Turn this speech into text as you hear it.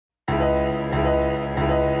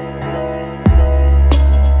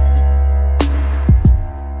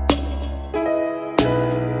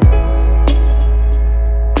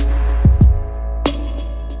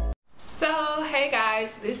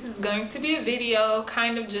be a video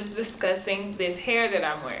kind of just discussing this hair that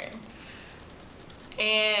I'm wearing.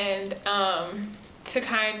 And to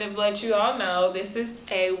kind of let you all know, this is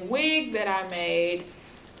a wig that I made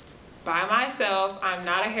by myself. I'm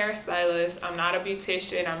not a hairstylist, I'm not a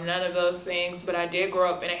beautician, I'm none of those things, but I did grow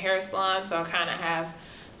up in a hair salon, so I kind of have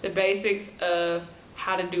the basics of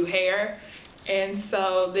how to do hair. And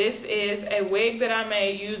so this is a wig that I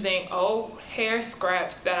made using old hair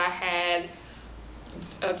scraps that I had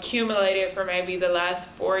accumulated for maybe the last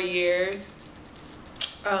 4 years.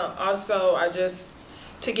 Also,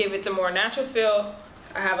 to give it the more natural feel,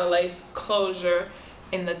 I have a lace closure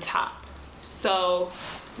in the top. So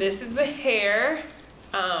this is the hair.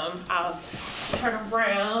 I'll turn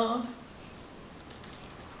around.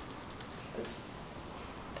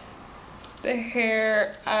 The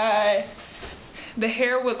hair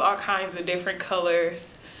was all kinds of different colors,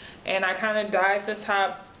 and I kind of dyed the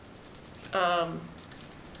top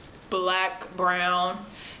black brown,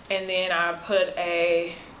 and then I put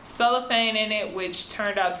a cellophane in it, which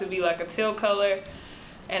turned out to be like a teal color,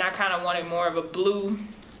 and I kind of wanted more of a blue,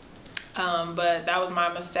 but that was my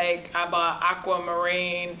mistake. I bought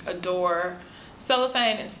Aquamarine Adore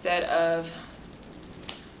cellophane instead of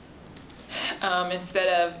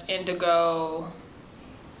Indigo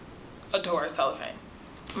Adore cellophane.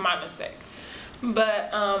 My mistake.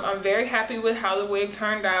 But I'm very happy with how the wig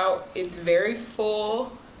turned out. It's very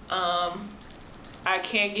full. I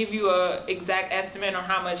can't give you a exact estimate on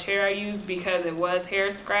how much hair I used because it was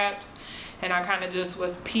hair scraps and I kind of just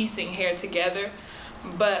was piecing hair together.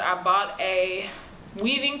 But I bought a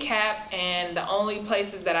weaving cap, and the only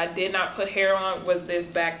places that I did not put hair on was this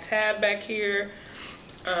back tab back here,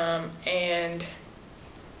 and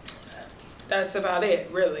that's about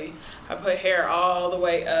it really. I put hair all the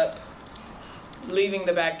way up, leaving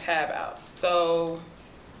the back tab out. So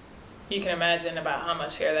you can imagine about how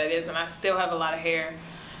much hair that is, and I still have a lot of hair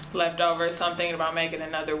left over. So I'm thinking about making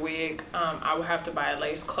another wig. I will have to buy a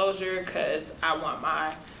lace closure because I want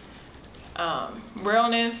my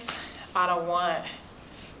realness. I don't want,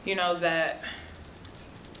 you know, that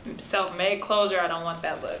self-made closure. I don't want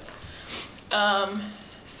that look.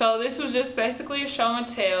 So this was just basically a show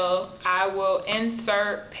and tell. I will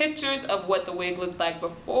insert pictures of what the wig looked like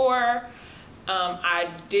before. I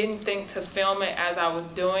didn't think to film it as I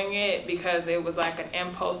was doing it because it was like an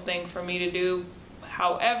impulse thing for me to do.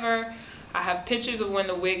 However, I have pictures of when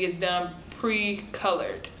the wig is done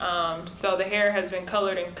pre-colored. So the hair has been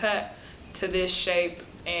colored and cut to this shape,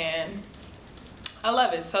 and I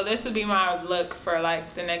love it. So this will be my look for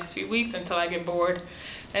like the next few weeks until I get bored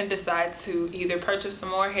and decide to either purchase some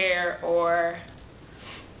more hair or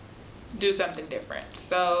do something different.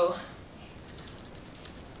 So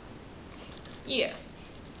yeah.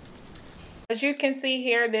 As you can see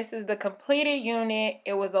here, this is the completed unit.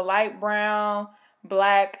 It was a light brown,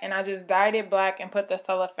 black, and I just dyed it black and put the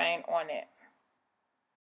cellophane on it.